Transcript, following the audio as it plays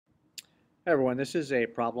Hi everyone, this is a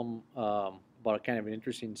problem about a kind of an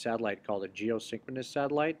interesting satellite called a geosynchronous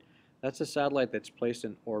satellite. That's a satellite that's placed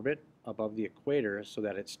in orbit above the equator so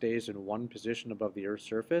that it stays in one position above the Earth's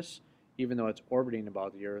surface, even though it's orbiting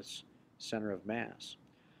about the Earth's center of mass.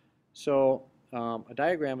 So a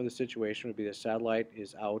diagram of the situation would be the satellite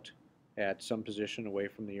is out at some position away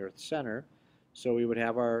from the Earth's center. So we would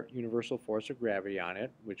have our universal force of gravity on it,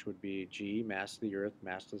 which would be g, mass of the Earth,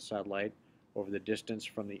 mass of the satellite, over the distance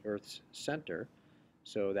from the Earth's center.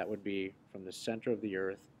 So that would be from the center of the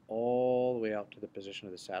Earth all the way out to the position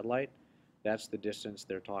of the satellite. That's the distance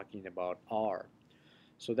they're talking about, r.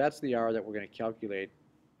 So that's the r that we're going to calculate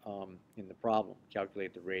in the problem,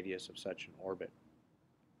 calculate the radius of such an orbit.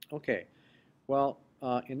 Okay, well,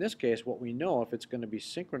 in this case, what we know, if it's going to be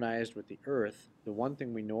synchronized with the Earth, the one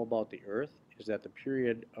thing we know about the Earth is that the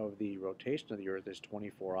period of the rotation of the Earth is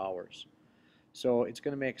 24 hours. So it's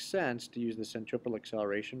going to make sense to use the centripetal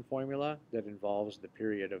acceleration formula that involves the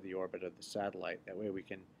period of the orbit of the satellite. That way we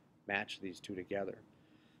can match these two together.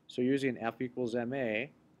 So using F equals ma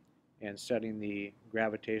and setting the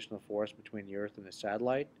gravitational force between the Earth and the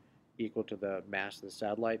satellite equal to the mass of the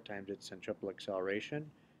satellite times its centripetal acceleration,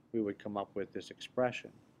 we would come up with this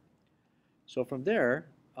expression. So from there,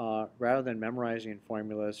 rather than memorizing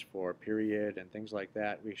formulas for period and things like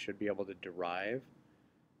that, we should be able to derive,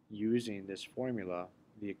 using this formula,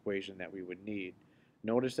 the equation that we would need.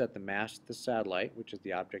 Notice that the mass of the satellite, which is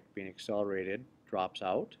the object being accelerated, drops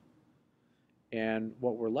out. And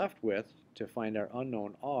what we're left with to find our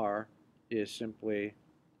unknown r is simply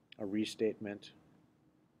a restatement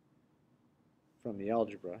from the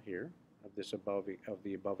algebra here of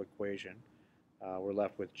the above equation. We're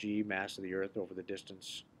left with g, mass of the Earth, over the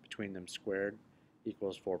distance between them squared,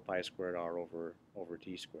 equals 4 pi squared r over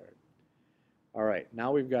t squared. All right,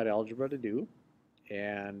 now we've got algebra to do,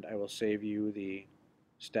 and I will save you the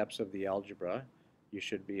steps of the algebra. You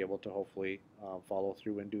should be able to hopefully follow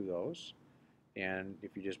through and do those. And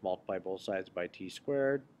if you just multiply both sides by t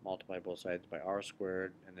squared, multiply both sides by r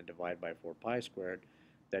squared, and then divide by 4 pi squared,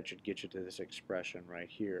 that should get you to this expression right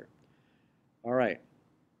here. All right,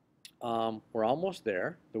 we're almost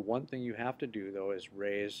there. The one thing you have to do, though, is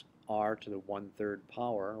raise r to the 1/3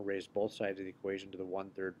 power, or raise both sides of the equation to the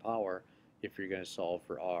 1/3 power if you're going to solve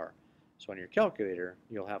for r. So on your calculator,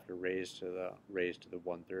 you'll have to raise to the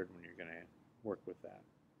 1/3 when you're going to work with that.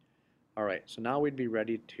 All right, so now we'd be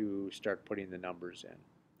ready to start putting the numbers in.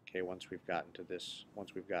 Okay, once we've gotten to this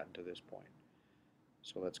point.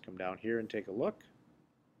 So let's come down here and take a look.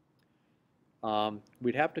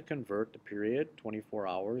 We'd have to convert the period, 24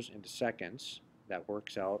 hours, into seconds. That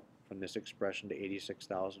works out from this expression to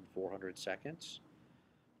 86,400 seconds.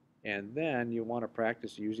 And then you want to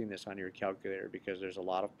practice using this on your calculator because there's a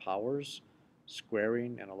lot of powers,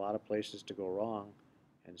 squaring, and a lot of places to go wrong.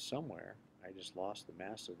 And somewhere, I just lost the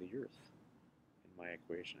mass of the Earth in my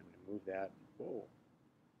equation. I'm going to move that. Whoa.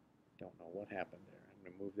 Don't know what happened there. I'm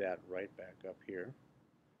going to move that right back up here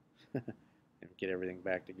and get everything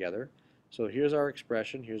back together. So here's our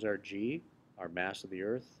expression. Here's our g, our mass of the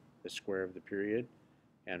Earth, the square of the period,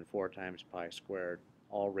 and 4 times pi squared,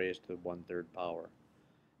 all raised to the 1/3 power.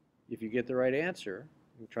 If you get the right answer,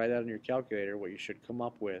 you try that on your calculator, what you should come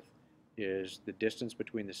up with is the distance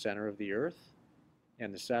between the center of the Earth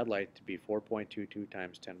and the satellite to be 4.22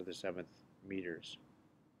 times 10 to the 7th meters.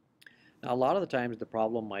 Now, a lot of the times the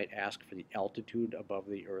problem might ask for the altitude above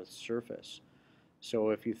the Earth's surface.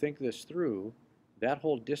 So if you think this through, that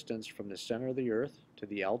whole distance from the center of the Earth to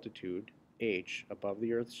the altitude, h, above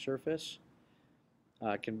the Earth's surface,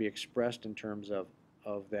 can be expressed in terms of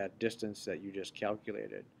that distance that you just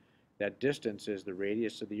calculated. That distance is the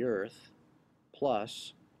radius of the Earth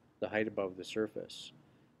plus the height above the surface.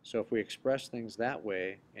 So if we express things that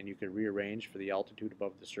way, and you can rearrange for the altitude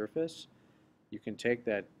above the surface, you can take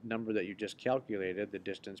that number that you just calculated, the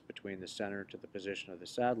distance between the center to the position of the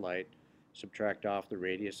satellite, subtract off the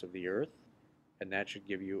radius of the Earth, and that should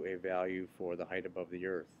give you a value for the height above the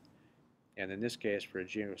Earth. And in this case, for a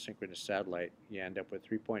geosynchronous satellite, you end up with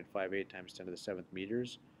 3.58 times 10 to the 7th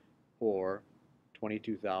meters, or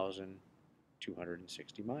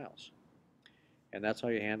 22,260 miles. And that's how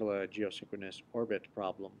you handle a geosynchronous orbit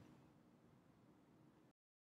problem.